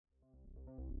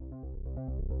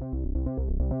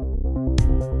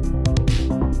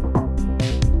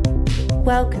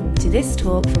welcome to this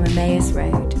talk from Emmaus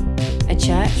Road, a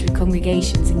church with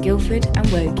congregations in Guildford and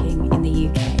Woking in the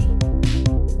UK.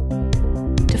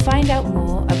 To find out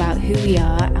more about who we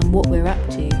are and what we're up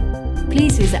to,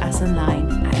 please visit us online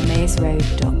at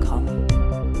emmausroad.com.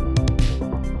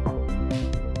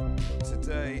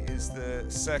 Today is the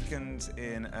second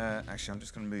in, actually I'm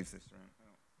just going to move this around.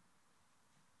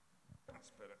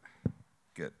 That's better.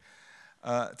 Good.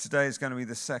 Today is going to be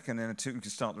the second in a two. We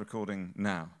can start the recording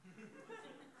now.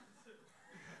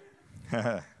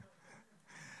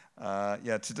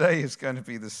 Today is going to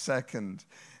be the second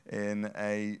in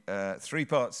a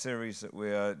three-part series that we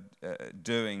are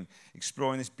doing,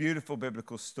 exploring this beautiful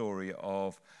biblical story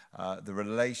of the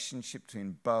relationship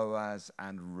between Boaz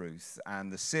and Ruth.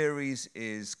 And the series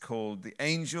is called The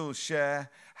Angels Share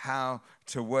How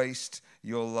to Waste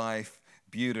Your Life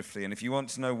Beautifully. And if you want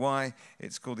to know why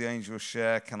it's called The Angels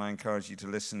Share, can I encourage you to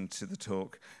listen to the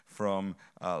talk from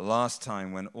last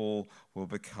time when all will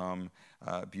become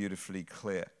beautifully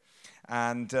clear.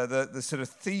 And the sort of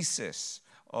thesis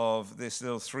of this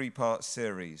little three-part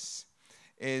series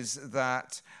is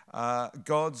that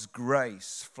God's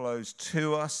grace flows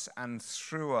to us and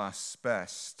through us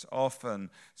best, often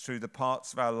through the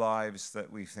parts of our lives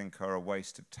that we think are a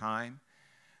waste of time,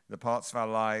 the parts of our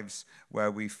lives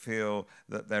where we feel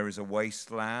that there is a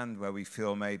wasteland, where we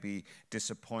feel maybe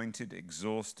disappointed,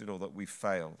 exhausted, or that we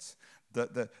failed.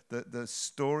 The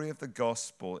story of the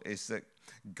gospel is that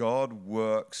God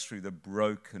works through the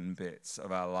broken bits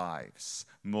of our lives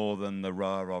more than the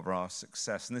rah of our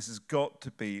success. And this has got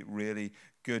to be really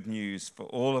good news for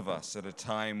all of us at a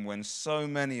time when so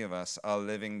many of us are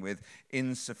living with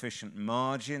insufficient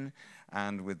margin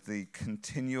and with the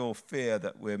continual fear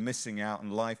that we're missing out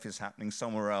and life is happening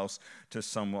somewhere else to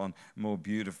someone more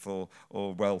beautiful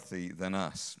or wealthy than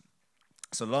us.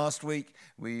 So last week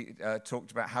we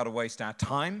talked about how to waste our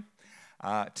time.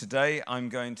 Today I'm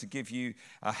going to give you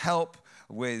help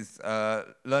with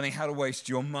learning how to waste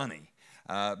your money.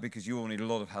 Because you all need a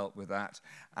lot of help with that.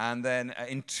 And then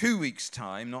in 2 weeks'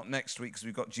 time, not next week, because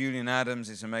we've got Julian Adams,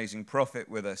 this amazing prophet,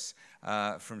 with us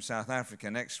from South Africa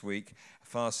next week.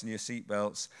 Fasten your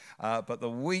seatbelts. But the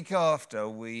week after,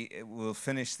 we will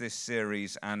finish this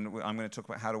series, and I'm going to talk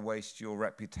about how to waste your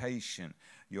reputation,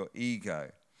 your ego.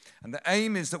 And the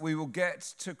aim is that we will get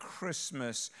to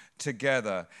Christmas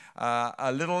together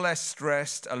a little less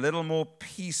stressed, a little more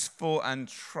peaceful and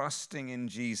trusting in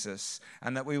Jesus,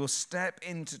 and that we will step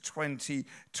into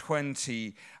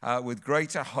 2020 with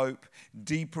greater hope,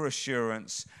 deeper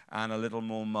assurance, and a little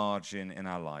more margin in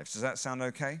our lives. Does that sound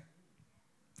okay?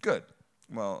 Good.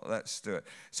 Well, let's do it.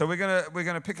 So we're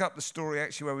gonna pick up the story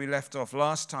actually where we left off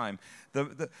last time.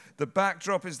 The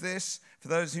backdrop is this. For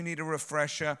those who need a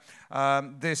refresher,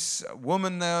 this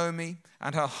woman Naomi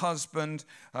and her husband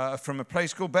from a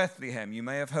place called Bethlehem, you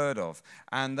may have heard of,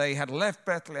 and they had left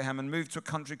Bethlehem and moved to a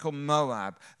country called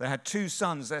Moab. They had 2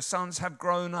 sons. Their sons have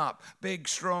grown up, big,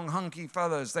 strong, hunky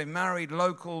fellas. They married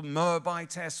local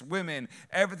Moabitess women.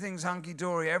 Everything's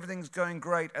hunky-dory. Everything's going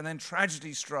great. And then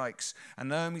tragedy strikes, and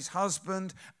Naomi's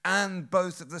husband and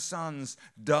both of the sons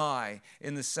die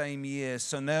in the same year.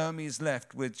 So Naomi is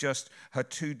left with just her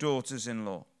 2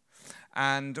 daughters-in-law.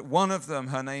 And one of them,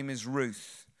 her name is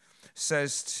Ruth,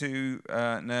 says to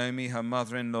Naomi, her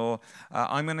mother-in-law,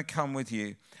 I'm going to come with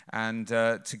you. And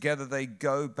together they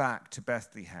go back to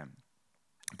Bethlehem.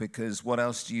 Because what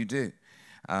else do you do?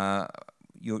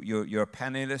 You're a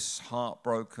penniless,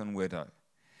 heartbroken widow.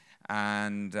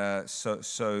 And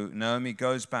so Naomi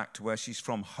goes back to where she's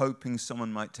from, hoping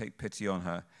someone might take pity on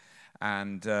her.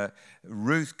 And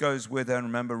Ruth goes with her. And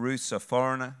remember, Ruth's a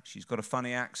foreigner. She's got a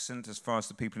funny accent as far as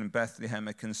the people in Bethlehem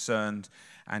are concerned.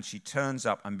 And she turns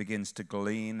up and begins to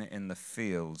glean in the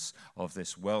fields of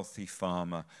this wealthy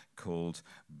farmer called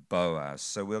Boaz.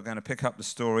 So we're going to pick up the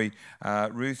story,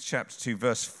 Ruth chapter 2,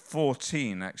 verse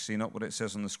 14, actually, not what it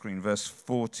says on the screen, verse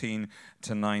 14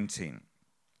 to 19.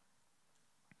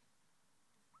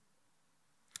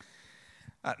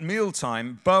 At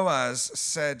mealtime, Boaz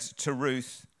said to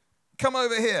Ruth, come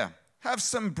over here, have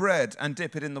some bread and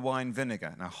dip it in the wine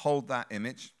vinegar. Now hold that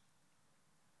image.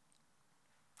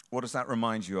 What does that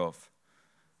remind you of?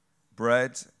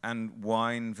 Bread and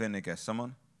wine vinegar.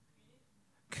 Someone?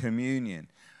 Communion.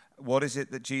 What is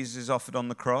it that Jesus is offered on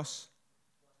the cross?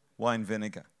 Wine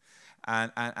vinegar.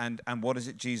 And what is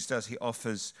it Jesus does? He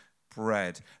offers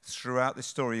bread. Throughout this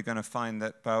story, you're going to find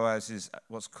that Boaz is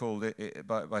what's called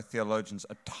by theologians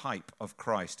a type of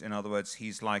Christ. In other words,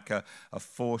 he's like a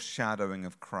foreshadowing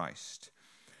of Christ.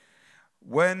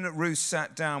 When Ruth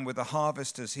sat down with the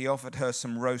harvesters, he offered her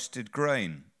some roasted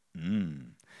grain.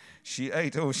 She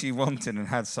ate all she wanted and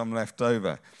had some left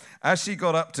over. As she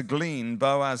got up to glean,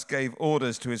 Boaz gave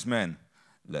orders to his men.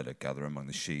 Let her gather among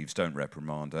the sheaves, don't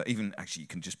reprimand her. Even, actually, you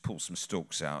can just pull some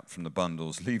stalks out from the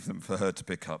bundles, leave them for her to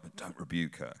pick up, but don't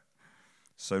rebuke her.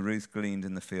 So Ruth gleaned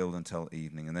in the field until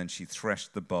evening, and then she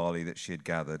threshed the barley that she had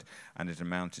gathered, and it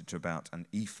amounted to about an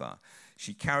ephah.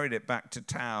 She carried it back to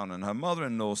town, and her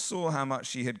mother-in-law saw how much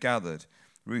she had gathered.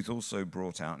 Ruth also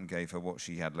brought out and gave her what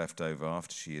she had left over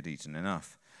after she had eaten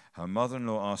enough. Her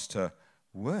mother-in-law asked her,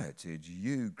 "Where did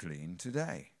you glean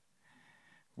today?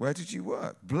 Where did you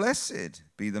work? Blessed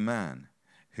be the man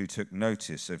who took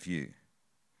notice of you."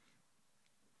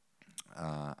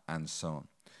 And so on.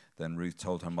 Then Ruth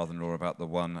told her mother-in-law about the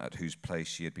one at whose place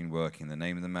she had been working. "The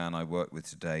name of the man I work with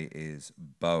today is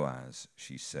Boaz,"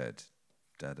 she said.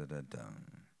 Da-da-da-da.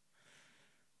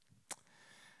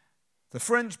 The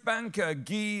French banker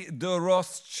Guy de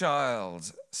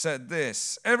Rothschild said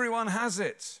this: "Everyone has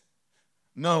it.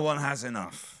 No one has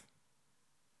enough.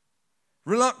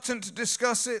 Reluctant to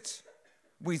discuss it,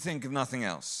 we think of nothing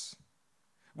else.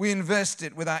 We invest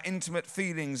it with our intimate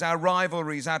feelings, our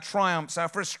rivalries, our triumphs, our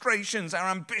frustrations, our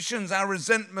ambitions, our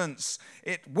resentments.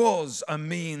 It was a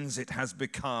means, it has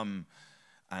become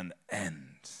an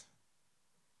end."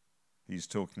 He's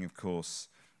talking, of course,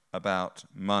 about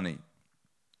money.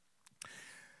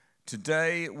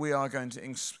 Today we are going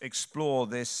to explore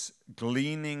this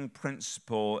gleaning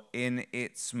principle in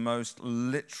its most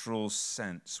literal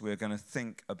sense. We're going to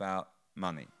think about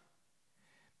money.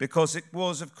 Because it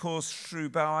was, of course, through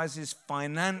Boaz's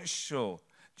financial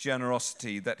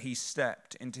generosity that he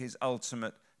stepped into his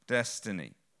ultimate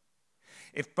destiny.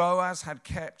 If Boaz had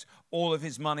kept all of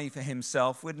his money for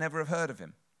himself, we'd never have heard of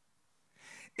him.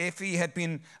 If he had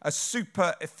been a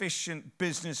super efficient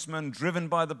businessman driven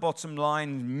by the bottom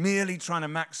line, merely trying to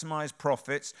maximize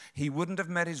profits, he wouldn't have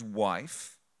met his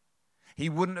wife. He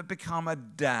wouldn't have become a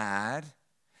dad.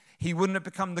 He wouldn't have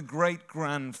become the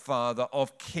great-grandfather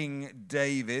of King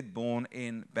David, born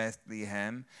in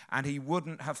Bethlehem, and he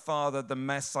wouldn't have fathered the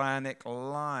messianic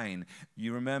line.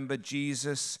 You remember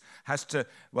Jesus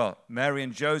Mary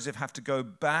and Joseph have to go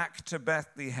back to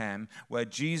Bethlehem, where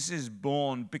Jesus is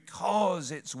born,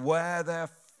 because it's where they're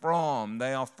from.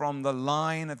 They are from the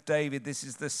line of David. This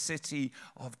is the city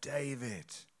of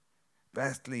David,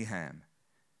 Bethlehem.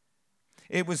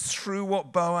 It was through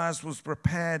what Boaz was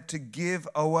prepared to give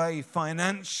away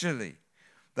financially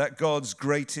that God's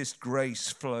greatest grace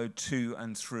flowed to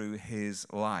and through his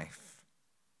life.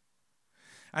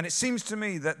 And it seems to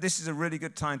me that this is a really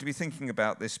good time to be thinking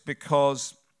about this,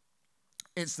 because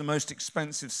it's the most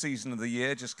expensive season of the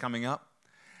year just coming up.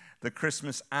 The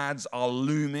Christmas ads are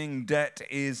looming. Debt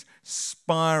is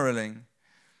spiraling.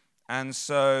 And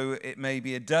so it may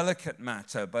be a delicate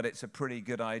matter, but it's a pretty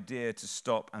good idea to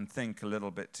stop and think a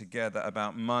little bit together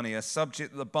about money, a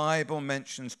subject that the Bible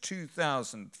mentions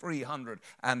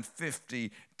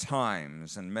 2,350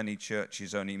 times, and many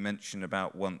churches only mention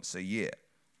about once a year.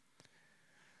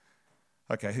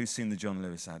 Okay, who's seen the John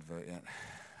Lewis advert yet?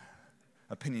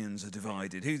 Opinions are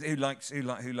divided. Who likes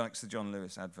the John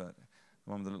Lewis advert?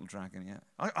 The one with the little dragon, yeah?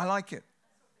 I like it.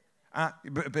 Our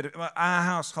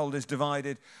household is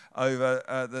divided over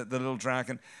the little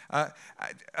dragon.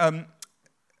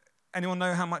 Anyone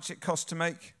know how much it cost to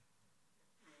make?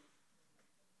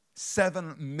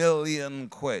 7 million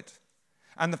quid.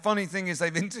 And the funny thing is,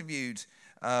 they've interviewed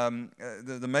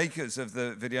the makers of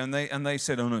the video, and they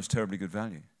said, "Oh no, it's terribly good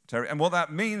value." And what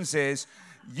that means is,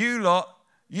 you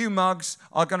mugs,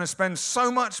 are going to spend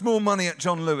so much more money at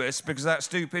John Lewis because of that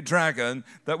stupid dragon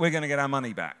that we're going to get our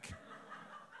money back.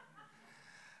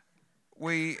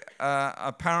 We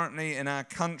apparently, in our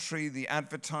country, the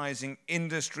advertising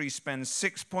industry spends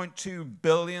 £6.2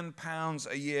 billion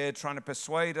a year trying to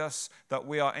persuade us that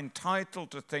we are entitled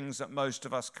to things that most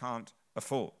of us can't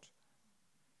afford.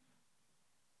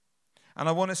 And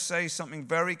I want to say something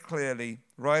very clearly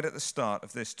right at the start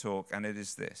of this talk, and it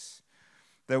is this.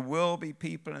 There will be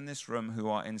people in this room who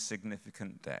are in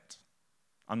significant debt.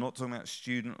 I'm not talking about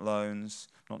student loans,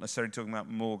 not necessarily talking about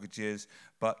mortgages,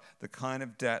 but the kind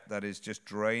of debt that is just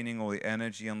draining all the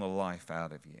energy and the life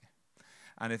out of you.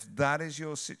 And if that is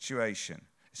your situation,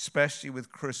 especially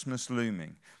with Christmas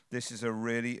looming, this is a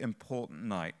really important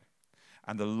night.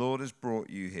 And the Lord has brought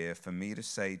you here for me to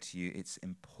say to you, it's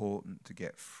important to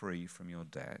get free from your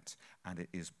debt, and it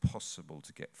is possible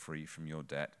to get free from your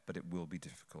debt, but it will be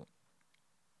difficult.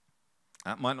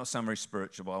 That might not sound very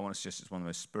spiritual, but I want to suggest it's one of the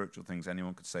most spiritual things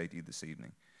anyone could say to you this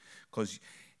evening. Because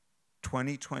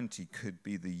 2020 could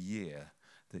be the year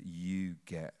that you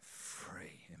get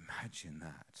free. Imagine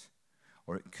that.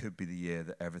 or it could be the year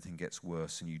that everything gets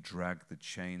worse and you drag the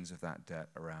chains of that debt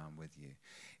around with you.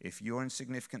 If you're in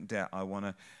significant debt, I want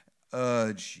to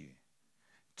urge you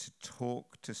to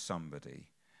talk to somebody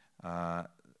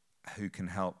who can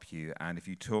help you. And if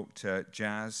you talk to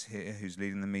Jazz here, who's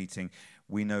leading the meeting,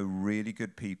 we know really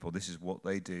good people. This is what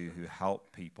they do, who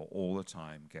help people all the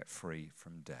time get free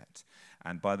from debt.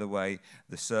 And by the way,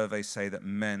 the surveys say that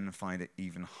men find it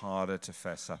even harder to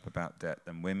fess up about debt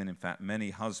than women. In fact, many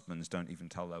husbands don't even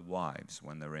tell their wives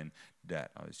when they're in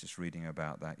debt. I was just reading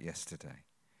about that yesterday.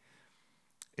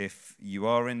 If you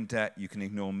are in debt, you can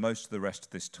ignore most of the rest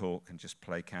of this talk and just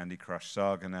play Candy Crush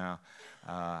Saga now,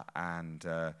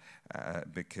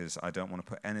 because I don't want to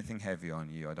put anything heavy on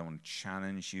you. I don't want to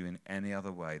challenge you in any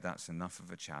other way. That's enough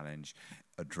of a challenge.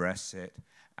 Address it,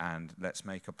 and let's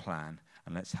make a plan,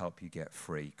 and let's help you get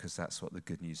free, because that's what the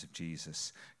good news of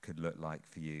Jesus could look like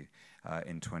for you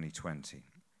in 2020.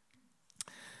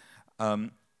 I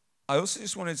also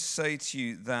just wanted to say to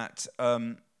you that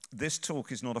this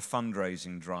talk is not a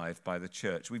fundraising drive by the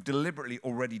church. We've deliberately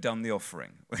already done the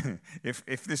offering.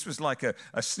 If this was like a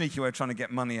sneaky way of trying to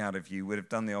get money out of you, we'd have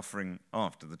done the offering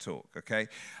after the talk, okay?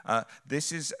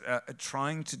 This is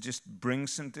trying to just bring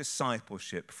some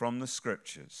discipleship from the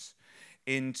scriptures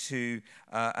into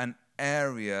an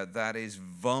area that is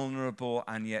vulnerable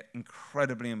and yet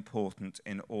incredibly important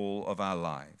in all of our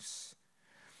lives.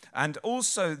 And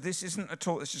also, this isn't a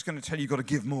talk that's just going to tell you you've got to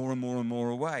give more and more and more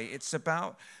away. It's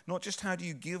about not just how do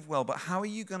you give well, but how are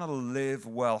you going to live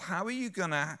well? How are you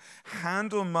going to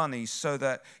handle money so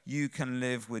that you can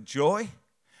live with joy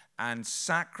and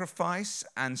sacrifice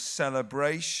and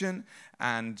celebration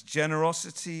and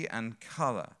generosity and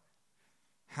color?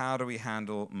 How do we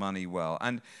handle money well?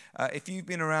 And if you've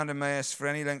been around Emmaus for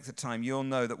any length of time, you'll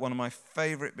know that one of my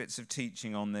favorite bits of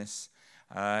teaching on this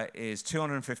is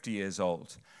 250 years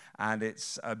old. And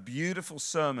it's a beautiful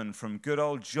sermon from good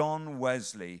old John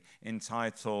Wesley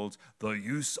entitled The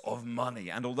Use of Money.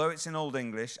 And although it's in Old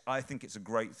English, I think it's a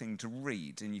great thing to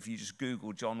read. And if you just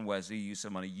Google John Wesley, Use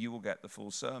of Money, you will get the full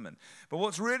sermon. But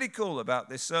what's really cool about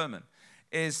this sermon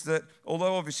is that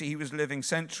although obviously he was living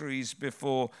centuries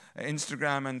before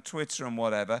Instagram and Twitter and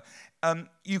whatever,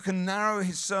 you can narrow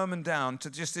his sermon down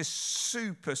to just this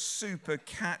super, super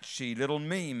catchy little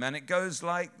meme. And it goes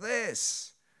like this.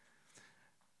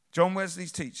 John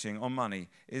Wesley's teaching on money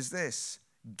is this: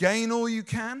 gain all you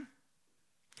can,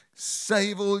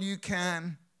 save all you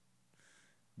can,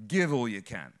 give all you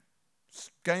can.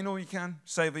 Gain all you can,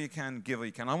 save all you can, give all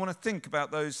you can. I want to think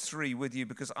about those three with you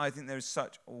because I think there is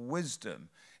such wisdom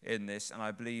in this, and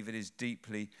I believe it is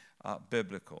deeply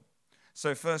biblical.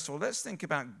 So first of all, let's think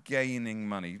about gaining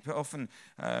money. Often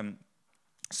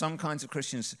some kinds of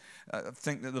Christians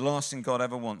think that the last thing God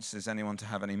ever wants is anyone to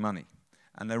have any money,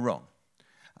 and they're wrong.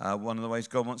 One of the ways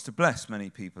God wants to bless many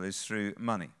people is through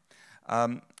money.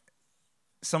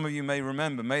 Some of you may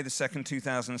remember May the 2nd,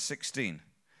 2016.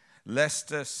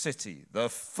 Leicester City, the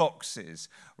Foxes,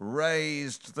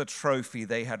 raised the trophy.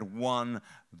 They had won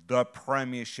the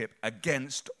Premiership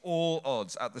against all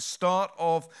odds. At the start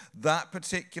of that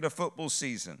particular football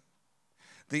season,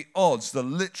 the odds, the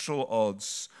literal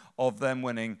odds of them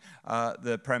winning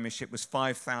the Premiership was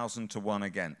 5,000 to 1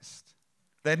 against.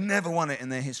 They'd never won it in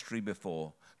their history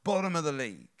before. Bottom of the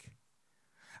league.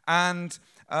 And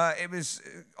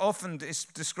it's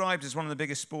described as one of the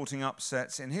biggest sporting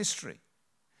upsets in history.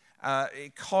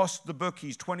 It cost the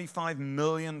bookies £25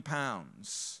 million.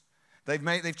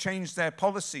 They've changed their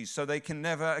policies so they can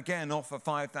never again offer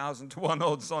 5,000 to 1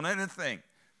 odds on anything.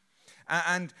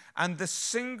 And the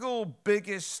single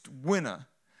biggest winner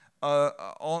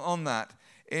on that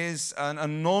is an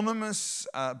anonymous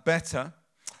bettor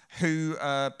who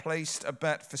placed a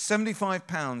bet for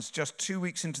 £75 just 2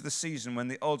 weeks into the season when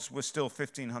the odds were still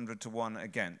 1,500 to 1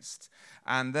 against.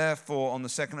 And therefore, on the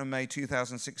 2nd of May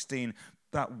 2016,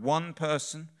 that one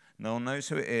person, no one knows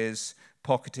who it is,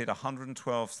 pocketed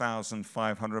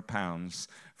 £112,500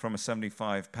 from a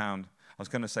 £75, I was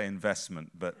going to say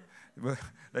investment, but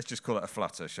let's just call it a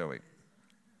flutter, shall we?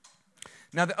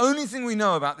 Now, the only thing we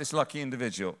know about this lucky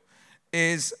individual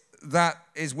is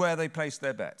where they placed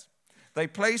their bet. They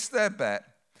placed their bet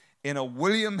in a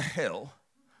William Hill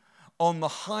on the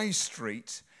high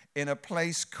street in a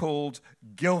place called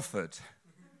Guildford.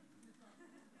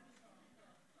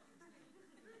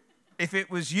 If it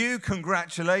was you,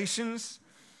 congratulations,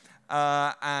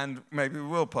 and maybe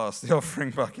we'll pass the offering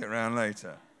bucket around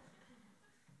later.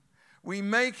 We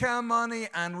make our money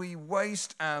and we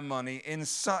waste our money in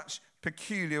such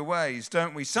peculiar ways,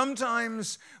 don't we?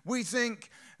 Sometimes we think,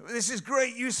 this is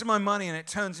great use of my money, and it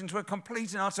turns into a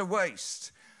complete and utter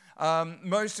waste.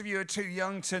 Most of you are too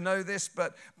young to know this,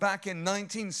 but back in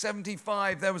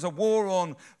 1975, there was a war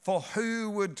on for who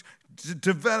would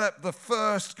develop the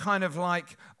first kind of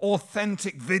like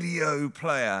authentic video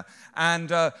player.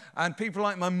 And people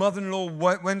like my mother-in-law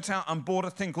went out and bought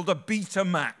a thing called a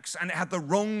Betamax, and it had the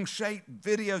wrong shaped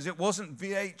videos. It wasn't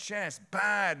VHS.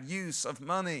 Bad use of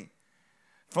money.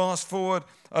 Fast forward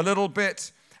a little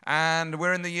bit, and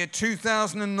we're in the year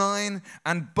 2009,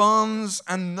 and Barnes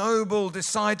and Noble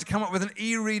decide to come up with an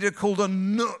e-reader called a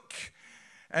Nook.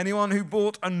 Anyone who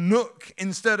bought a Nook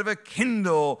instead of a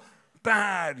Kindle,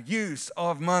 bad use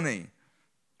of money.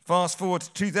 Fast forward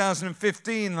to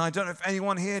 2015, and I don't know if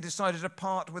anyone here decided to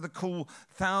part with a cool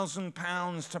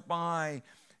 £1,000 to buy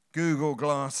Google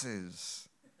glasses.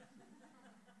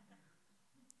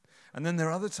 And then there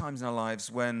are other times in our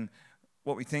lives when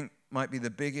what we think might be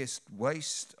the biggest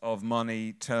waste of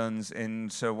money turns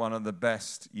into one of the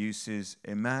best uses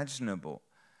imaginable.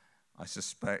 I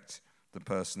suspect the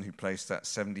person who placed that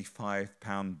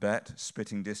 £75 bet,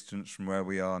 spitting distance from where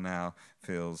we are now,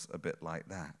 feels a bit like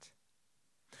that.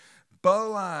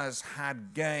 Boaz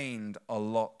had gained a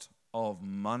lot of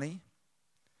money.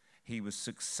 He was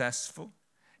successful.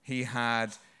 He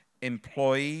had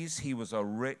employees. He was a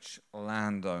rich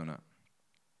landowner.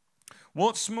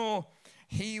 What's more,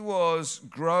 he was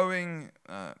growing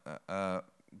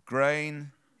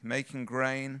grain, making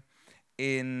grain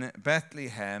in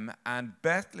Bethlehem. And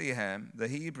Bethlehem, the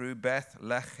Hebrew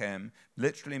Bethlehem,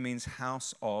 literally means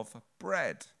house of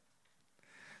bread.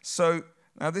 So,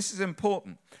 now this is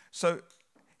important. So,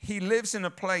 he lives in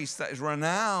a place that is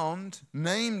renowned,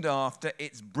 named after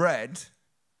its bread,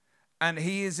 and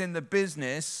he is in the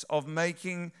business of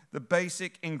making the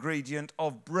basic ingredient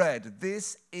of bread.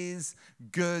 This is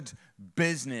good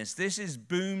business. This is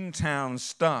boomtown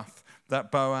stuff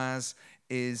that Boaz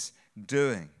is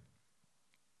doing.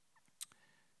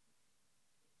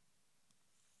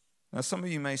 Now, some of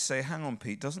you may say, hang on,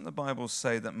 Pete, doesn't the Bible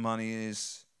say that money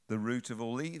is the root of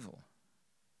all evil?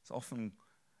 It's often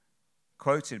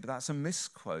quoted, but that's a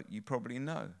misquote. You probably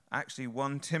know. Actually,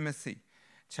 1 Timothy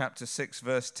chapter 6,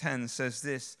 verse 10 says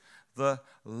this: the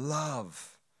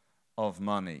love of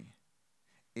money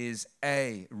is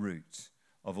a root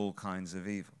of all kinds of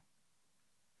evil.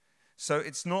 So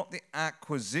it's not the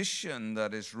acquisition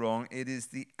that is wrong, it is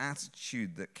the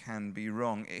attitude that can be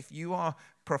wrong. If you are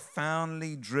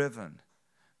profoundly driven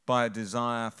by a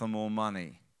desire for more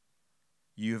money,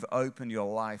 you've opened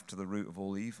your life to the root of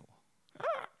all evil.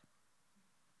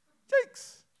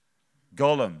 Yikes.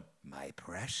 Gollum, my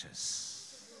precious.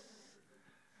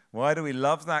 Why do we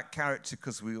love that character?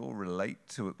 Because we all relate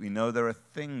to it. We know there are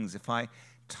things, if I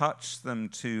touch them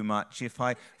too much, if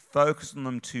I focus on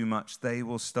them too much, they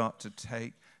will start to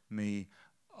take me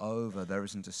over. There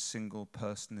isn't a single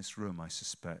person in this room, I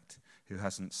suspect, who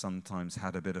hasn't sometimes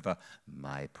had a bit of a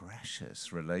my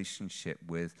precious relationship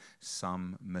with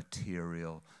some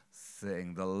material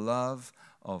thing. The love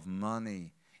of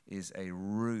money is a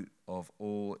root of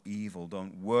all evil.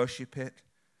 Don't worship it.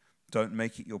 Don't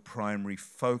make it your primary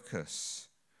focus,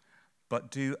 but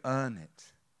do earn it.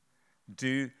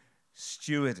 Do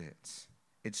steward it.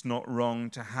 It's not wrong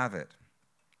to have it.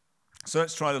 So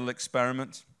let's try a little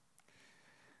experiment.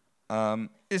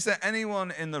 Is there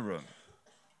anyone in the room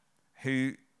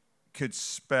who could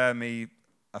spare me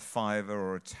a £5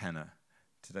 or a tenner?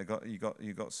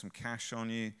 You got some cash on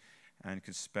you and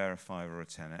could spare a £5 or a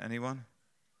tenner? Anyone?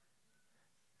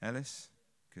 Ellis?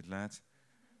 Good lad.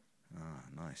 Ah,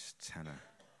 nice tenner.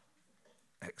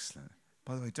 Excellent.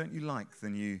 By the way, don't you like the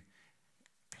new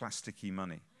plasticky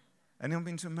money? Anyone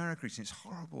been to America recently? It's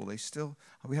horrible.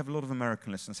 We have a lot of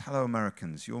American listeners. Hello,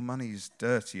 Americans. Your money is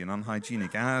dirty and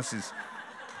unhygienic. Ours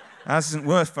isn't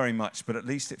worth very much, but at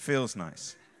least it feels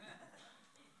nice.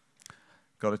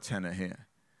 Got a tenner here.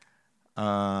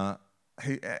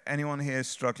 Anyone here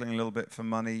struggling a little bit for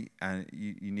money and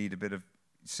you need a bit of,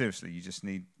 seriously,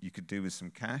 you could do with some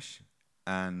cash?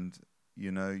 And,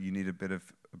 you need a bit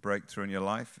of a breakthrough in your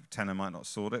life. A tenner might not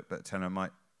sort it, but a tenner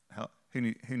might help. Who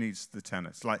needs the tenner?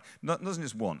 It's like, doesn't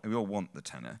just want. We all want the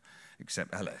tenner,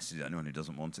 except Ellis is the only one who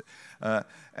doesn't want it.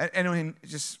 Anyone,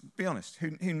 just be honest.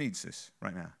 Who needs this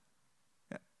right now?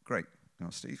 Yeah, great.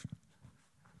 Now, Steve.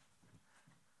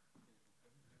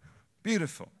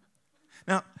 Beautiful.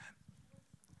 Now,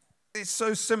 it's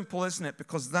so simple, isn't it?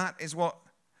 Because that is what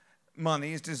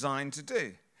money is designed to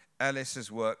do. Ellis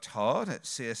has worked hard at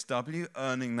CSW,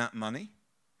 earning that money,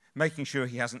 making sure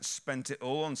he hasn't spent it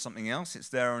all on something else. It's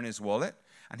there in his wallet,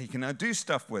 and he can now do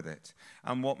stuff with it.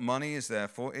 And what money is there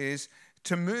for is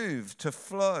to move, to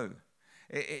flow.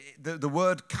 The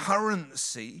word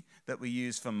currency that we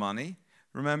use for money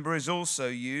remember, is also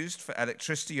used for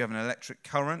electricity. You have an electric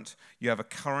current. You have a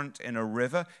current in a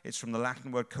river. It's from the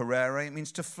Latin word correre. It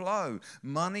means to flow.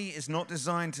 Money is not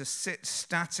designed to sit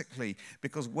statically,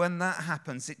 because when that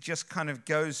happens, it just kind of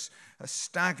goes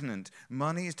stagnant.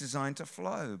 Money is designed to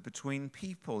flow between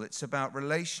people. It's about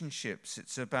relationships.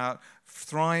 It's about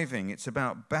thriving. It's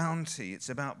about bounty. It's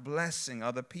about blessing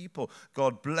other people.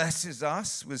 God blesses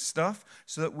us with stuff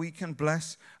so that we can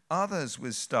bless others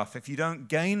with stuff. If you don't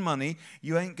gain money,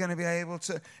 you ain't going to be able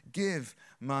to give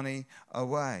money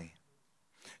away.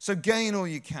 So gain all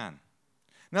you can.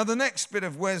 Now, the next bit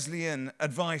of Wesleyan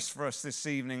advice for us this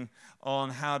evening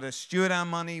on how to steward our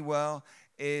money well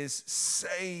is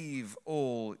save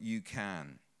all you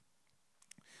can.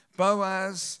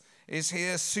 Boaz is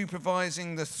here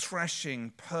supervising the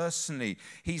threshing personally.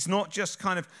 He's not just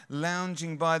kind of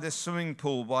lounging by the swimming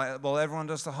pool while everyone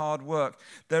does the hard work.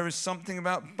 There is something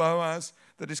about Boaz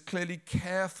that is clearly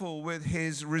careful with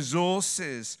his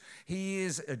resources. He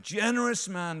is a generous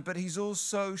man, but he's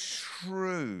also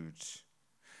shrewd.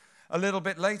 A little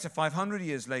bit later, 500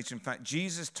 years later, in fact,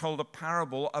 Jesus told a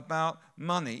parable about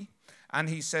money. And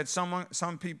he said,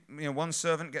 some people, one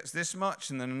servant gets this much,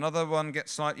 and then another one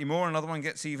gets slightly more, another one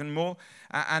gets even more.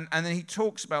 And then he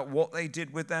talks about what they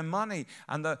did with their money.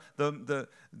 And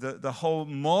the whole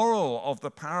moral of the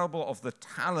parable of the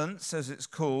talents, as it's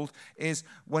called, is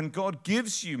when God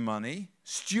gives you money,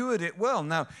 steward it well.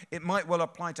 Now, it might well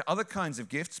apply to other kinds of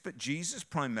gifts, but Jesus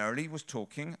primarily was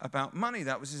talking about money.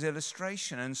 That was his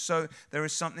illustration. And so there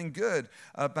is something good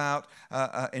about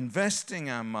investing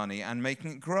our money and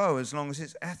making it grow as long as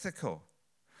it's ethical.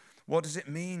 What does it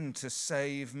mean to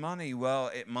save money?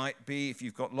 Well, it might be, if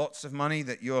you've got lots of money,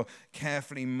 that you're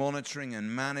carefully monitoring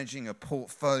and managing a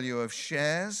portfolio of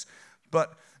shares.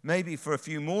 But maybe for a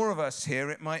few more of us here,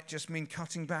 it might just mean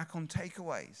cutting back on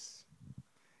takeaways.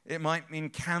 It might mean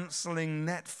cancelling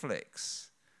Netflix.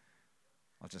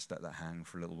 I'll just let that hang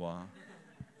for a little while.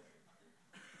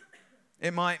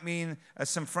 It might mean, as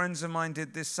some friends of mine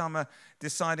did this summer,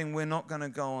 deciding we're not going to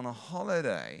go on a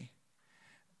holiday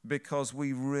because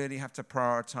we really have to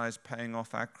prioritize paying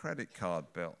off our credit card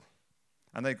bill.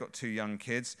 And they've got 2 young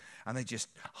kids, and they just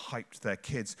hyped their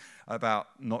kids about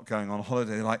not going on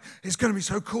holiday. They're like, it's going to be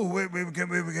so cool. We're going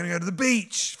to go to the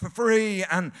beach for free,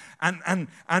 and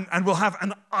we'll have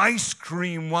an ice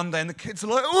cream one day. And the kids are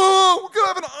like, oh, we're going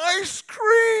to have an ice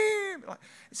cream. Like,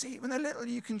 see, when they're little,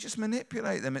 you can just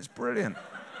manipulate them. It's brilliant.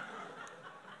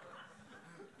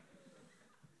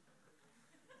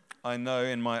 I know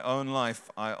in my own life,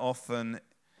 I often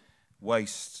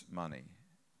waste money.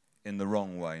 In the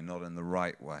wrong way, not in the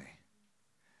right way.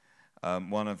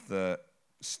 One of the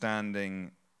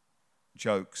standing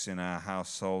jokes in our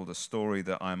household, a story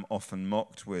that I'm often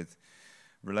mocked with,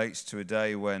 relates to a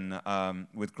day when,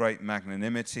 with great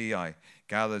magnanimity, I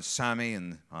gathered Sammy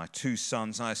and my 2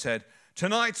 sons, and I said,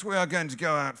 tonight we are going to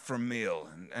go out for a meal.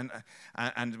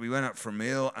 And we went out for a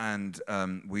meal, and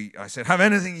I said, have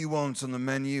anything you want on the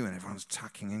menu. And everyone's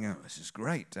tucking out, this is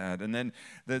great, Dad. And then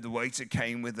the waiter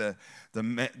came with the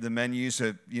menu,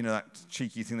 so, that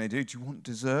cheeky thing they do, do you want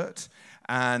dessert?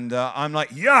 And I'm like,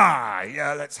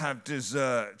 yeah, let's have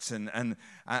dessert. And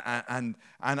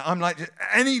I'm like,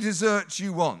 any dessert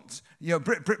you want.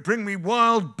 Bring me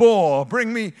wild boar,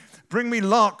 bring me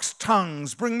lark's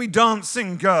tongues, bring me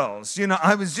dancing girls.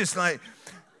 I was just like,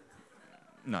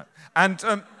 no. And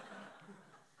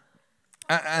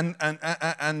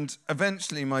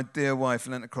eventually my dear wife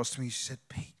leant across to me. She said,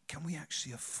 Pete, can we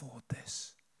actually afford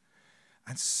this?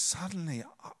 And suddenly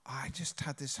I just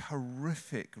had this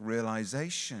horrific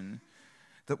realization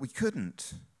that we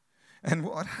couldn't. And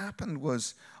what had happened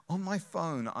was, on my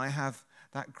phone, I have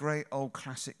that great old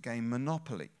classic game,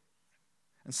 Monopoly.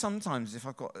 And sometimes if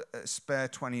I've got a spare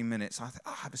 20 minutes, I think,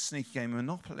 I have a sneaky game of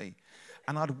Monopoly.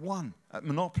 And I'd won at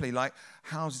Monopoly, like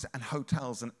houses and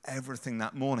hotels and everything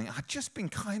that morning. I'd just been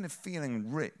kind of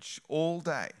feeling rich all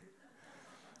day.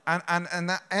 And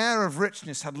that air of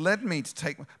richness had led me to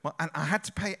take, and I had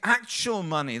to pay actual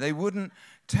money. They wouldn't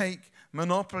take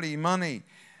Monopoly money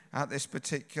at this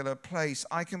particular place.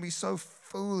 I can be so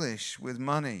foolish with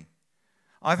money.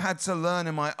 I've had to learn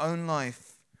in my own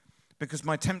life, because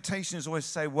my temptation is always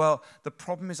to say, well, the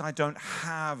problem is I don't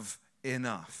have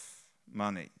enough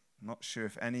money. I'm not sure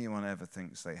if anyone ever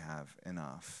thinks they have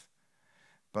enough.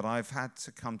 But I've had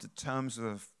to come to terms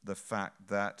with the fact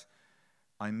that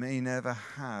I may never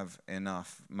have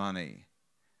enough money,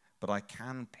 but I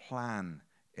can plan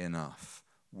enough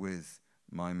with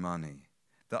my money.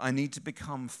 That I need to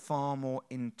become far more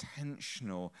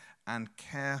intentional and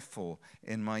careful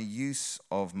in my use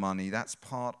of money. That's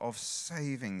part of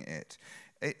saving it.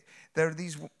 There are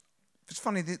these It's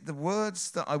funny, the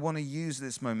words that I want to use at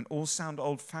this moment all sound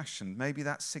old-fashioned. Maybe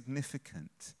that's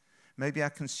significant. Maybe our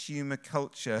consumer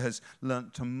culture has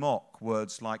learnt to mock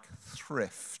words like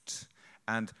thrift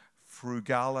and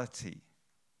frugality.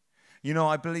 You know,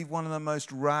 I believe one of the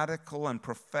most radical and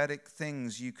prophetic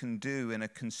things you can do in a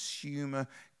consumer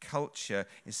culture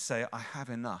is say, I have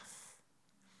enough.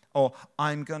 Or,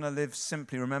 I'm going to live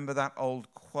simply. Remember that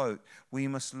old quote, we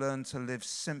must learn to live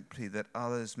simply that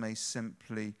others may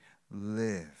simply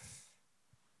live.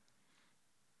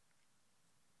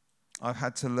 I've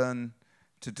had to learn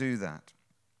to do that.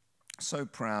 So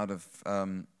proud of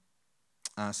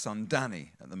our son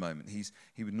Danny at the moment.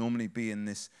 He would normally be in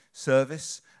this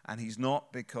service, and he's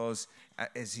not, because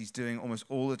as he's doing almost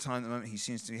all the time at the moment, he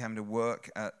seems to be having to work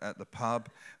at the pub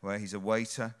where he's a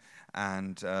waiter,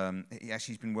 and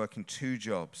he's been working 2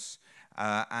 jobs.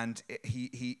 And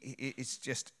it's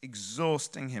just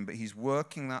exhausting him, but he's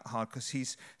working that hard because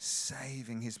he's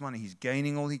saving his money. He's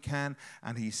gaining all he can,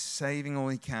 and he's saving all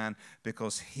he can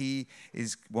because he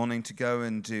is wanting to go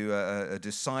and do a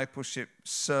discipleship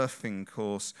surfing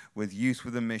course with Youth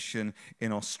with a Mission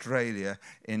in Australia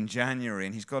in January.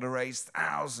 And he's got to raise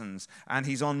thousands, and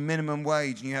he's on minimum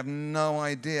wage, and you have no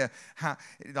idea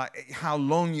how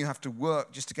long you have to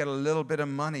work just to get a little bit of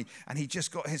money. And he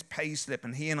just got his pay slip,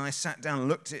 and he and I sat down and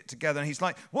looked at it together, and he's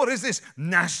like, what is this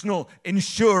national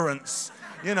insurance?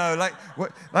 You know, like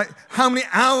how many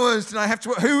hours did I have to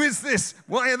work? Who is this?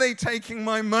 Why are they taking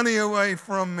my money away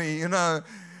from me? You know,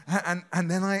 and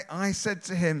then I said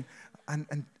to him,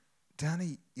 and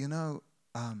Danny, you know,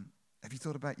 have you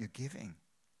thought about your giving?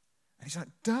 And he's like,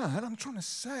 Dad, I'm trying to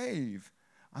save.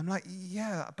 I'm like,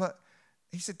 yeah, but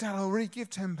he said, Dad, I already give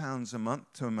 £10 a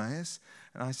month to Emmaus.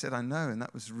 And I said, I know, and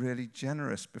that was really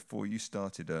generous before you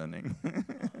started earning.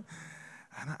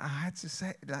 And I had to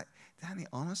say, like, Danny,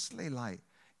 honestly, like,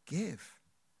 give,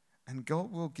 and God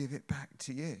will give it back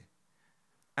to you.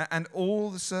 And all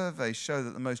the surveys show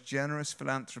that the most generous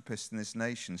philanthropists in this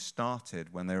nation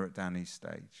started when they were at Danny's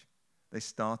stage. They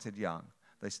started young.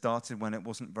 They started when it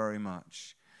wasn't very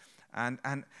much. And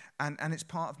it's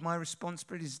part of my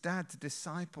responsibility as dad to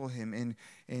disciple him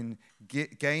in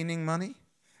gaining money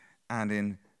and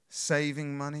in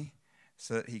saving money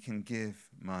so that he can give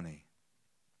money.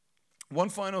 One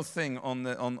final thing on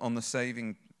the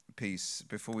saving piece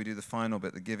before we do the final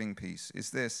bit, the giving piece,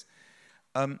 is this.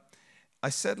 I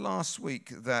said last week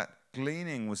that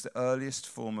gleaning was the earliest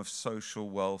form of social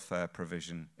welfare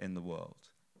provision in the world.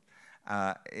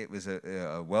 It was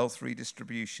a wealth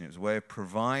redistribution. It was a way of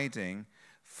providing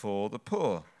for the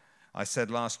poor. I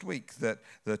said last week that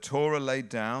the Torah laid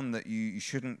down that you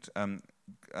shouldn't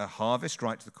harvest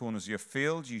right to the corners of your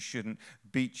field. You shouldn't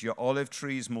beat your olive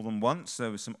trees more than once.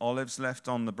 There were some olives left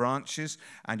on the branches,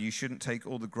 and you shouldn't take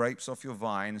all the grapes off your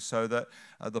vine, so that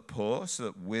the poor, so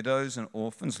that widows and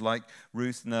orphans like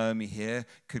Ruth Naomi here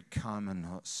could come and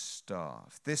not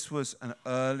starve. This was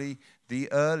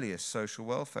the earliest social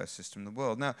welfare system in the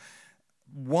world. Now,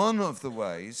 one of the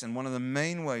ways, and one of the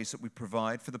main ways that we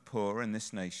provide for the poor in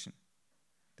this nation,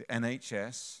 the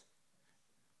NHS,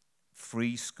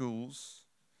 free schools,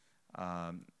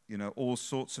 all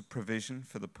sorts of provision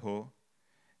for the poor,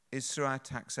 is through our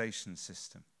taxation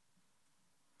system.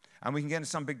 And we can get into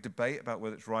some big debate about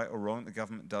whether it's right or wrong that the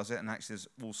government does it, and actually there's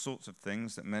all sorts of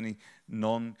things that many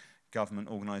non-government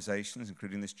organizations,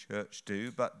 including this church,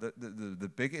 do, but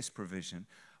the biggest provision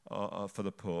for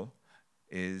the poor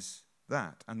is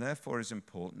that. And therefore it's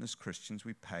important as Christians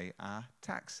we pay our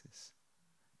taxes,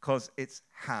 because it's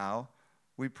how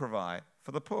we provide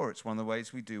for the poor. It's one of the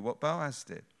ways we do what Boaz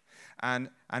did. And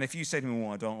if you say to me,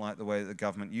 well, I don't like the way that the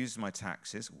government uses my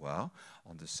taxes, well,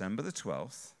 on December the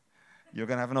 12th, you're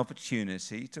going to have an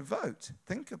opportunity to vote.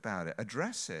 Think about it.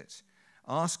 Address it.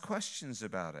 Ask questions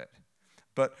about it.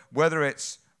 But whether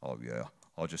it's, oh, yeah,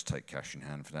 I'll just take cash in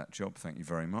hand for that job, thank you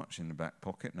very much, in the back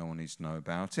pocket, no one needs to know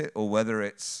about it, or whether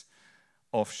it's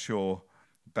offshore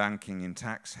banking in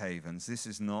tax havens, this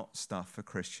is not stuff for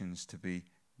Christians to be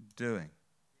doing.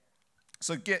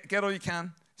 So get all you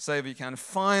can, save all you can.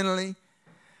 Finally,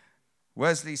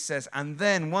 Wesley says, and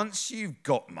then once you've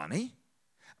got money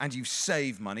and you've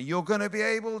saved money, you're going to be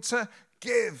able to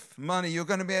give money. You're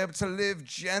going to be able to live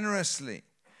generously.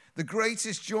 The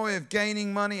greatest joy of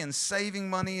gaining money and saving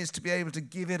money is to be able to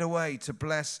give it away to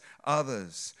bless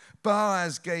others.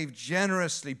 Boaz gave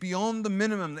generously beyond the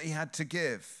minimum that he had to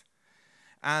give.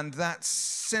 And that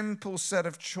simple set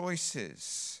of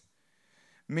choices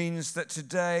means that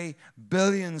today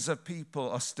billions of people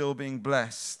are still being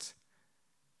blessed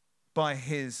by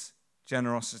his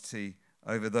generosity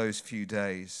over those few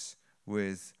days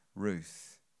with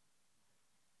Ruth.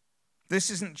 This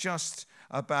isn't just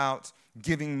about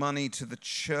giving money to the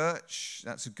church.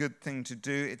 That's a good thing to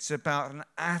do. It's about an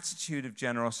attitude of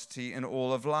generosity in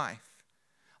all of life.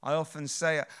 I often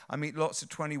say, I meet lots of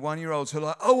 21-year-olds who are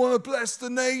like, I want to bless the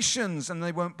nations, and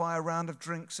they won't buy a round of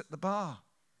drinks at the bar.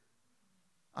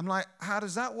 I'm like, how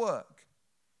does that work?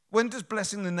 When does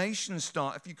blessing the nations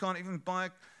start if you can't even buy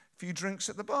a few drinks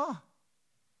at the bar?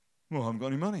 Well, I haven't got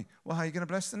any money. Well, how are you going to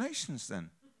bless the nations then?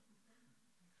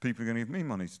 People are going to give me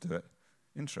money to do it.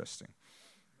 Interesting.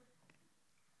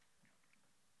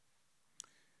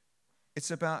 It's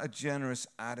about a generous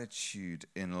attitude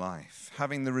in life,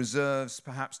 having the reserves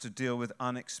perhaps to deal with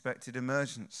unexpected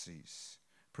emergencies,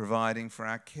 providing for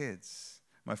our kids.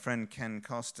 My friend Ken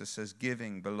Costa says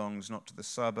giving belongs not to the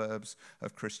suburbs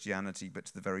of Christianity, but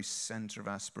to the very center of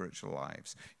our spiritual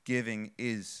lives. Giving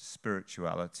is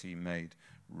spirituality made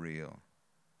real.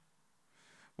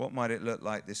 What might it look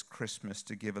like this Christmas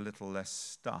to give a little less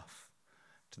stuff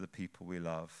to the people we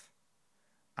love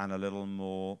and a little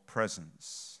more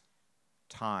presence?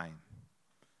 Time,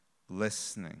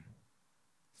 listening,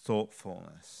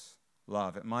 thoughtfulness,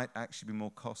 love. It might actually be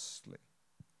more costly.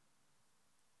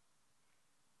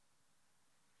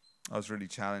 I was really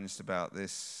challenged about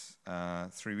this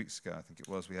 3 weeks ago, I think it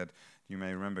was. We had, you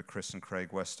may remember, Chris and Craig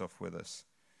Westhoff with us.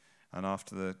 And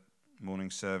after the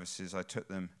morning services, I took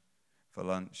them for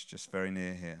lunch just very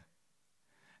near here.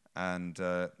 And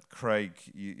Craig,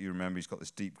 you remember, he's got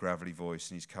this deep gravelly voice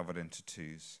and he's covered in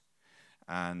tattoos.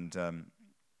 And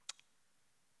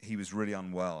he was really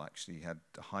unwell, actually. He had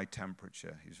a high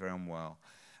temperature. He was very unwell.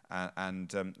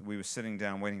 And we were sitting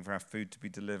down waiting for our food to be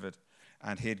delivered.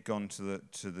 And he had gone to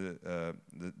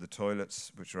the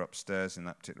toilets, which are upstairs in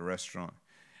that particular restaurant.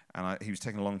 And he was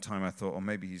taking a long time. I thought, oh,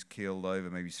 maybe he's keeled over,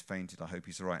 maybe he's fainted. I hope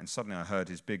he's all right. And suddenly I heard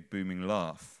his big booming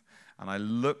laugh. And I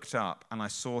looked up and I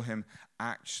saw him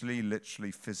actually,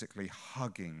 literally, physically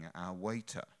hugging our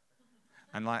waiter.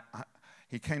 And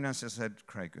he came downstairs and said,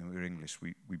 Craig, we're English.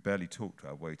 We barely talk to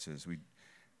our waiters. We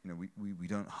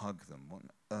don't hug them. What on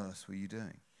earth were you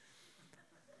doing?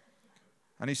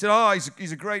 And he said, oh,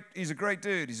 he's a great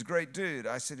dude. He's a great dude.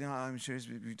 I said, I'm sure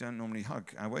we don't normally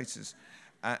hug our waiters.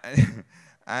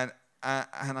 And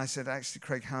I said, actually,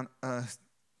 Craig, how on earth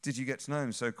did you get to know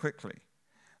him so quickly?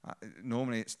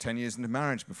 Normally it's 10 years into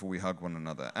marriage before we hug one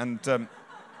another. And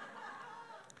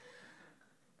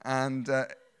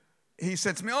he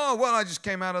said to me, oh, well, I just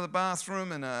came out of the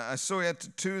bathroom and I saw you had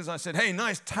tattoos. I said, hey,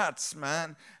 nice tats,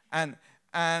 man.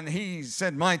 And he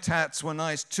said my tats were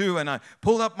nice too. And I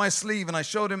pulled up my sleeve and I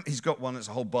showed him. He's got one that's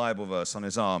a whole Bible verse on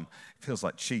his arm. It feels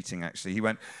like cheating, actually. He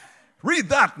went, read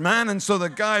that, man. And so the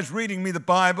guy's reading me the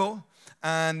Bible.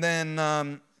 And then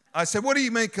I said, what do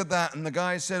you make of that? And the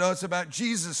guy said, oh, it's about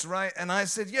Jesus, right? And I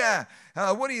said, yeah.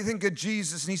 What do you think of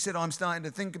Jesus? And he said, I'm starting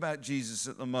to think about Jesus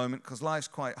at the moment because life's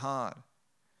quite hard.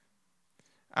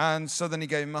 And so then he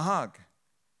gave him a hug.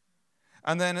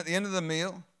 And then at the end of the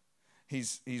meal,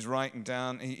 he's writing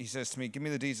down, he says to me, give me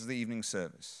the details of the evening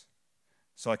service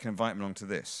so I can invite him along to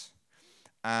this.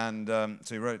 And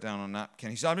so he wrote it down on a napkin.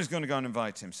 He said, I'm just going to go and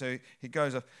invite him. So he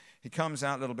goes up, he comes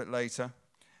out a little bit later,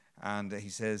 and he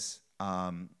says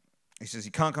he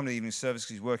can't come to the evening service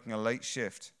because he's working a late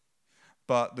shift.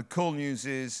 But the cool news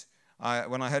is,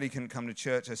 when I heard he couldn't come to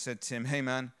church, I said to him, hey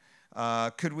man,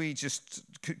 could we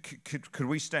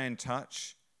stay in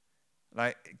touch?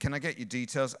 Like, can I get your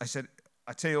details? I said,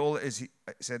 I tell you all it is.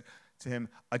 I said to him,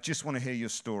 I just want to hear your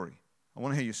story. I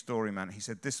want to hear your story, man. He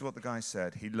said, this is what the guy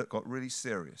said. He got really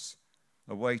serious.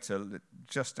 A waiter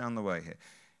just down the way here.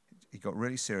 He got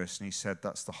really serious and he said,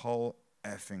 that's the whole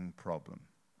effing problem.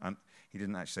 And he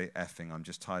didn't actually say effing. I'm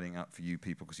just tidying up for you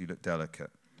people because you look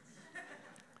delicate.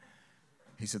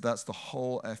 He said, that's the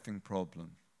whole effing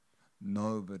problem.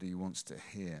 Nobody wants to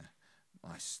hear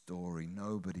my story.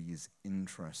 Nobody is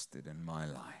interested in my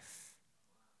life.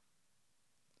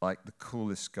 Like the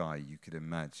coolest guy you could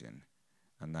imagine.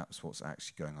 And that's what's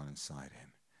actually going on inside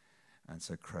him. And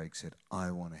so Craig said,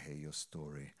 I want to hear your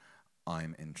story.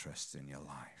 I'm interested in your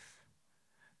life.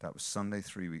 That was Sunday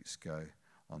 3 weeks ago.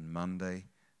 On Monday,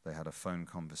 they had a phone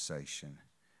conversation.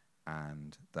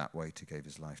 And that waiter gave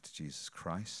his life to Jesus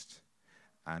Christ.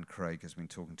 And Craig has been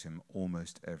talking to him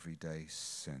almost every day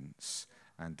since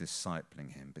and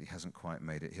discipling him, but he hasn't quite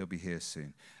made it. He'll be here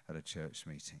soon at a church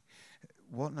meeting.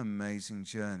 What an amazing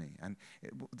journey. And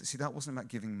see, that wasn't about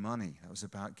giving money. That was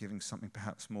about giving something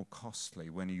perhaps more costly.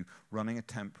 When you're running a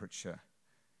temperature,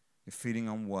 you're feeling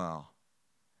unwell,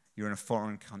 you're in a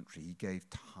foreign country, he gave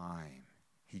time.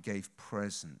 He gave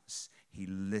presence. He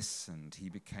listened. He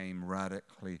became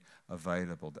radically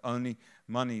available. The only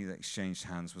money that exchanged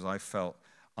hands was I felt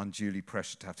unduly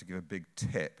pressured to have to give a big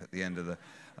tip at the end of the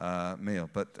meal.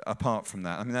 But apart from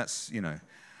that, I mean, that's, I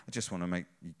just want to make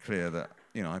you clear that,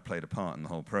 I played a part in the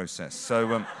whole process.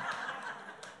 So,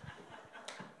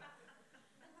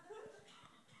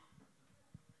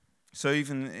 so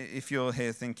even if you're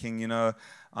here thinking,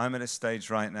 I'm at a stage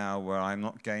right now where I'm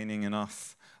not gaining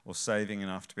enough or saving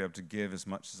enough to be able to give as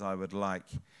much as I would like,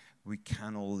 we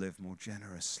can all live more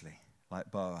generously, like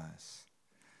Boaz.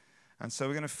 And so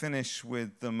we're going to finish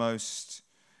with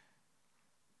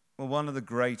one of the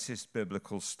greatest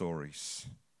biblical stories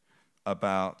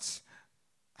about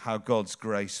how God's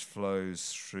grace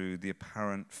flows through the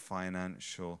apparent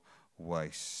financial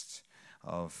waste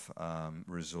of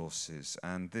resources.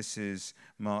 And this is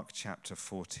Mark chapter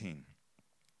 14.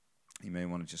 You may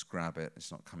want to just grab it.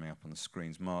 It's not coming up on the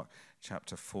screens. Mark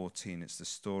chapter 14. It's the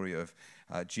story of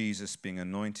Jesus being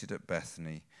anointed at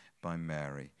Bethany by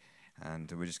Mary.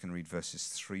 And we're just going to read verses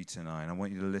 3 to 9. I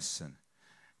want you to listen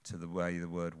to the way the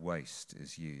word waste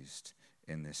is used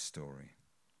in this story.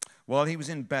 While he was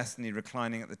in Bethany,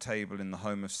 reclining at the table in the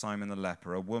home of Simon the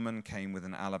leper, a woman came with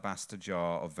an alabaster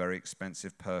jar of very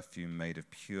expensive perfume made of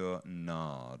pure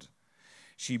nard.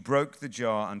 She broke the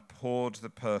jar and poured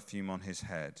the perfume on his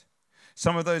head.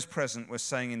 Some of those present were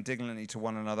saying indignantly to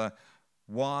one another,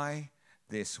 "Why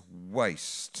this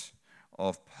waste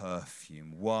of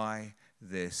perfume? Why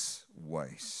this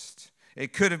waste?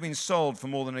 It could have been sold for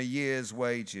more than a year's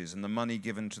wages and the money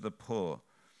given to the poor."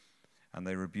 And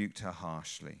they rebuked her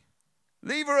harshly.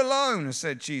 "Leave her alone,"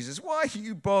 said Jesus. "Why are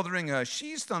you bothering her?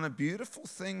 She's done a beautiful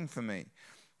thing for me.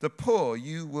 The poor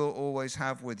you will always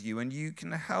have with you, and you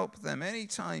can help them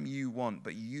anytime you want,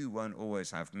 but you won't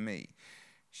always have me.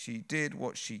 She did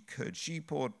what she could. She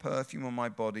poured perfume on my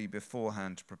body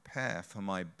beforehand to prepare for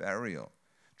my burial.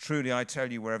 Truly, I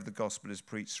tell you, wherever the gospel is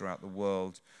preached throughout the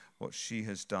world, what she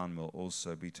has done will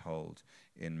also be told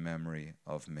in memory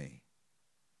of me."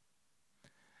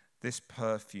 This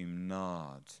perfume,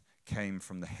 nard, came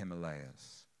from the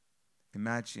Himalayas.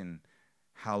 Imagine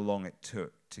how long it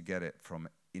took to get it from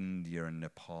India and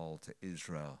Nepal to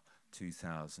Israel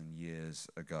 2,000 years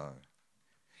ago.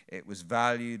 It was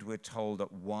valued, we're told,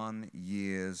 at 1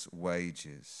 year's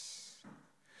wages.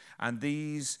 And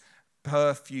these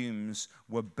perfumes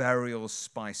were burial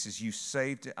spices. You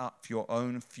saved it up for your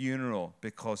own funeral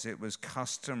because it was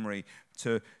customary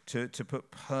to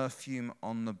put perfume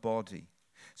on the body.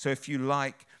 So if you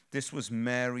like, this was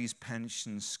Mary's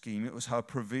pension scheme. It was her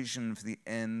provision for the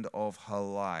end of her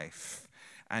life.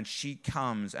 And she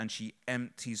comes and she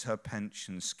empties her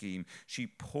pension scheme. She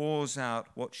pours out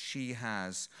what she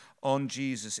has on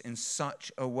Jesus in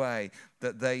such a way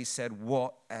that they said,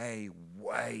 "What a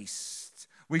waste.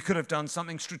 We could have done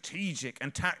something strategic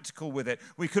and tactical with it.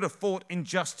 We could have fought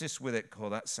injustice with it." Oh,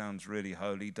 that sounds really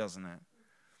holy, doesn't it?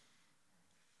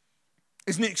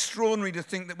 Isn't it extraordinary to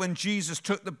think that when Jesus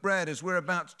took the bread, as we're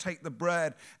about to take the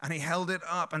bread, and he held it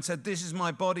up and said, "This is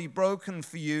my body broken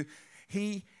for you,"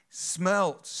 he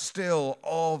smelt still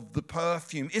of the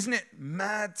perfume. Isn't it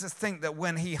mad to think that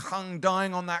when he hung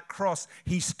dying on that cross,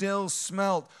 he still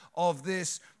smelt of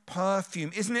this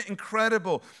perfume? Isn't it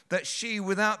incredible that she,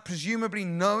 without presumably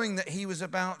knowing that he was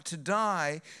about to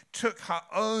die, took her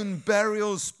own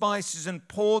burial spices and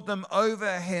poured them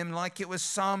over him like it was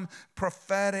some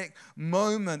prophetic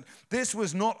moment? This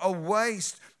was not a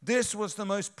waste. This was the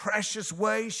most precious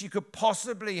way she could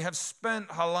possibly have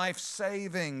spent her life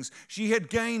savings. She had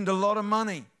gained a lot of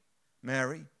money,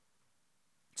 Mary,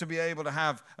 to be able to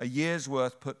have a year's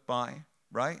worth put by,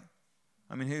 right?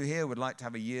 I mean, who here would like to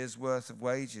have a year's worth of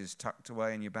wages tucked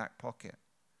away in your back pocket?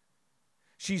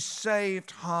 She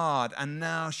saved hard, and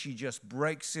now she just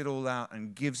breaks it all out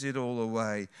and gives it all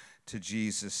away to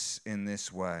Jesus in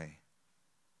this way.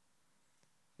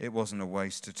 It wasn't a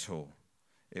waste at all.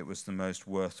 It was the most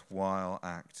worthwhile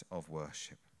act of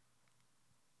worship.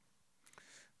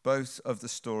 Both of the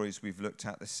stories we've looked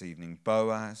at this evening,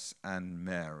 Boaz and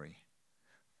Mary,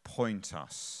 point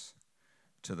us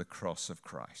to the cross of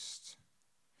Christ.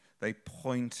 They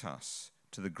point us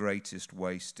to the greatest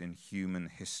waste in human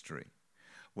history,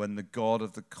 when the God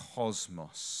of the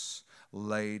cosmos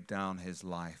laid down his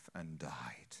life and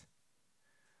died.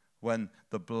 When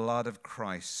the blood of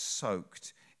Christ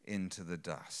soaked into the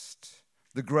dust.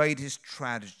 The greatest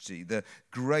tragedy, the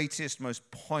greatest, most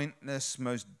pointless,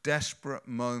 most desperate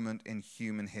moment in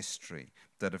human history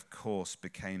that, of course,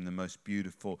 became the most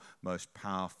beautiful, most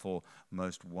powerful,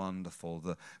 most wonderful.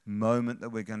 The moment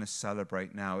that we're going to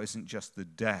celebrate now isn't just the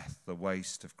death, the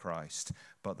waste of Christ,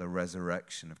 but the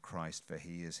resurrection of Christ, for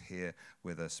he is here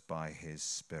with us by his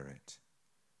Spirit.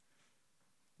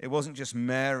 It wasn't just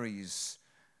Mary's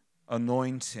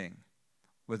anointing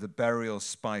were the burial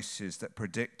spices that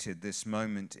predicted this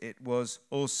moment. It was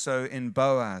also in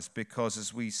Boaz, because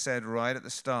as we said right at the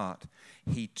start,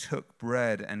 he took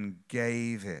bread and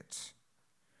gave it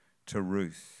to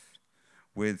Ruth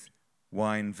with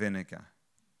wine vinegar.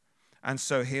 And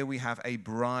so here we have a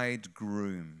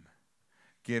bridegroom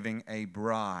giving a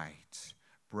bride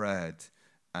bread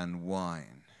and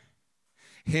wine.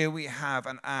 Here we have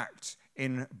an act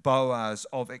in Boaz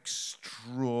of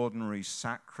extraordinary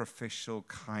sacrificial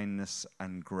kindness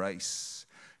and grace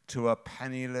to a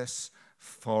penniless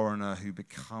foreigner who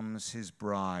becomes his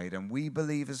bride. And we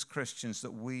believe as Christians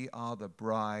that we are the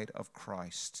bride of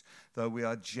Christ, though we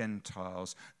are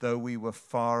Gentiles, though we were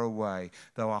far away,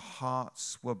 though our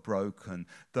hearts were broken,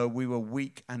 though we were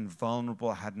weak and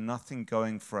vulnerable, had nothing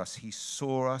going for us. He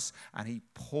saw us and he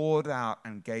poured out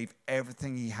and gave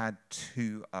everything he had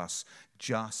to us,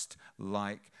 just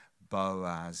like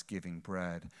Boaz giving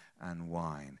bread and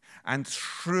wine. And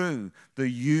through the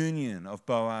union of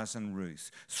Boaz and Ruth,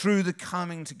 through the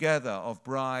coming together of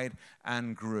bride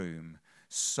and groom,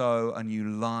 so a new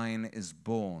line is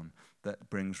born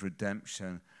that brings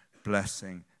redemption,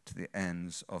 blessing to the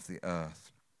ends of the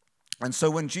earth. And so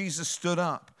when Jesus stood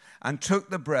up and took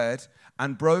the bread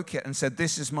and broke it and said,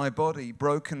 "This is my body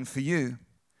broken for you,"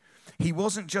 he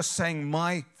wasn't just saying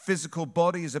my physical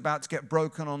body is about to get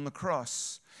broken on the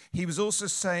cross. He was also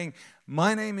saying,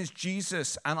 my name is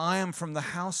Jesus and I am from the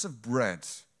house of bread.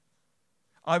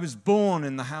 I was born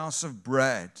in the house of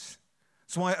bread.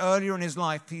 That's why earlier in his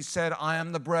life he said, I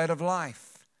am the bread of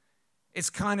life. It's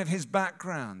kind of his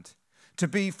background. To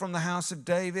be from the house of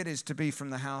David is to be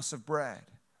from the house of bread.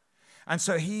 And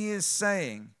so he is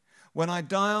saying, when I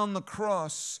die on the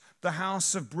cross, the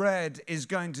house of bread is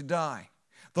going to die.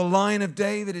 The line of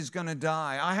David is going to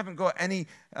die. I haven't got any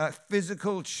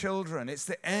physical children. It's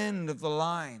the end of the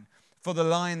line for the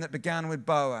line that began with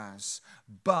Boaz.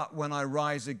 But when I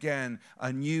rise again,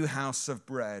 a new house of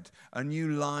bread, a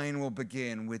new line will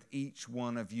begin with each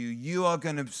one of you. You are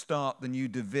going to start the new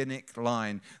Davidic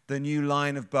line, the new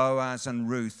line of Boaz and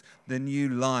Ruth, the new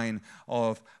line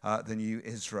of the new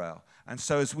Israel. And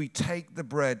so as we take the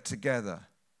bread together,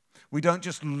 we don't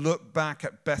just look back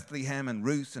at Bethlehem and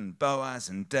Ruth and Boaz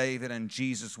and David and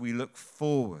Jesus. We look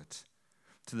forward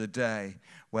to the day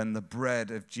when the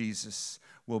bread of Jesus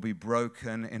will be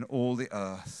broken in all the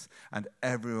earth and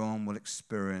everyone will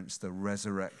experience the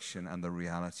resurrection and the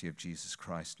reality of Jesus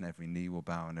Christ, and every knee will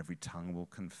bow and every tongue will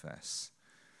confess.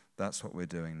 That's what we're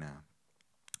doing now.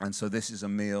 And so this is a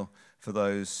meal for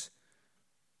those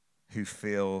who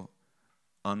feel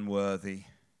unworthy,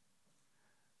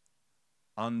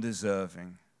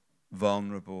 undeserving,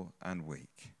 vulnerable, and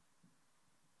weak.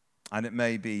 And it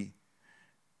may be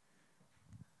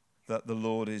that the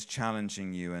Lord is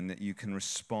challenging you and that you can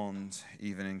respond,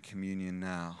 even in communion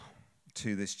now,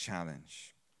 to this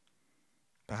challenge.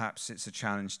 Perhaps it's a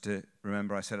challenge to,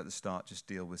 remember I said at the start, just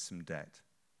deal with some debt.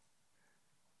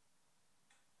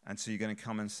 And so you're going to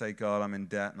come and say, God, I'm in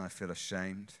debt and I feel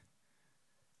ashamed.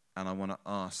 And I want to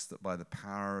ask that by the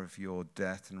power of your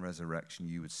death and resurrection,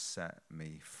 you would set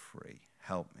me free.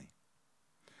 Help me.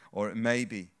 Or it may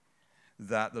be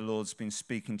that the Lord's been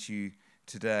speaking to you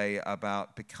today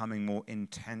about becoming more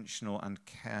intentional and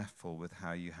careful with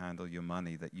how you handle your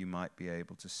money, that you might be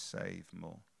able to save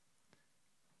more.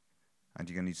 And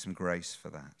you're going to need some grace for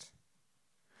that.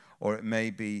 Or it may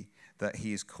be that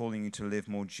he is calling you to live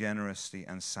more generously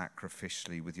and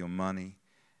sacrificially with your money,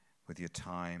 with your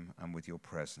time, and with your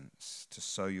presence, to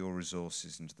sow your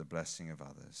resources into the blessing of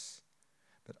others.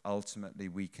 But ultimately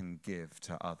we can give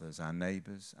to others, our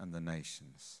neighbors and the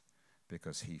nations,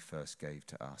 because he first gave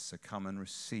to us. So come and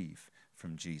receive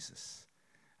from Jesus.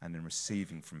 And in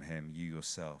receiving from him, you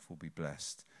yourself will be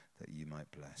blessed, that you might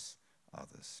bless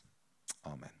others.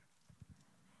 Amen.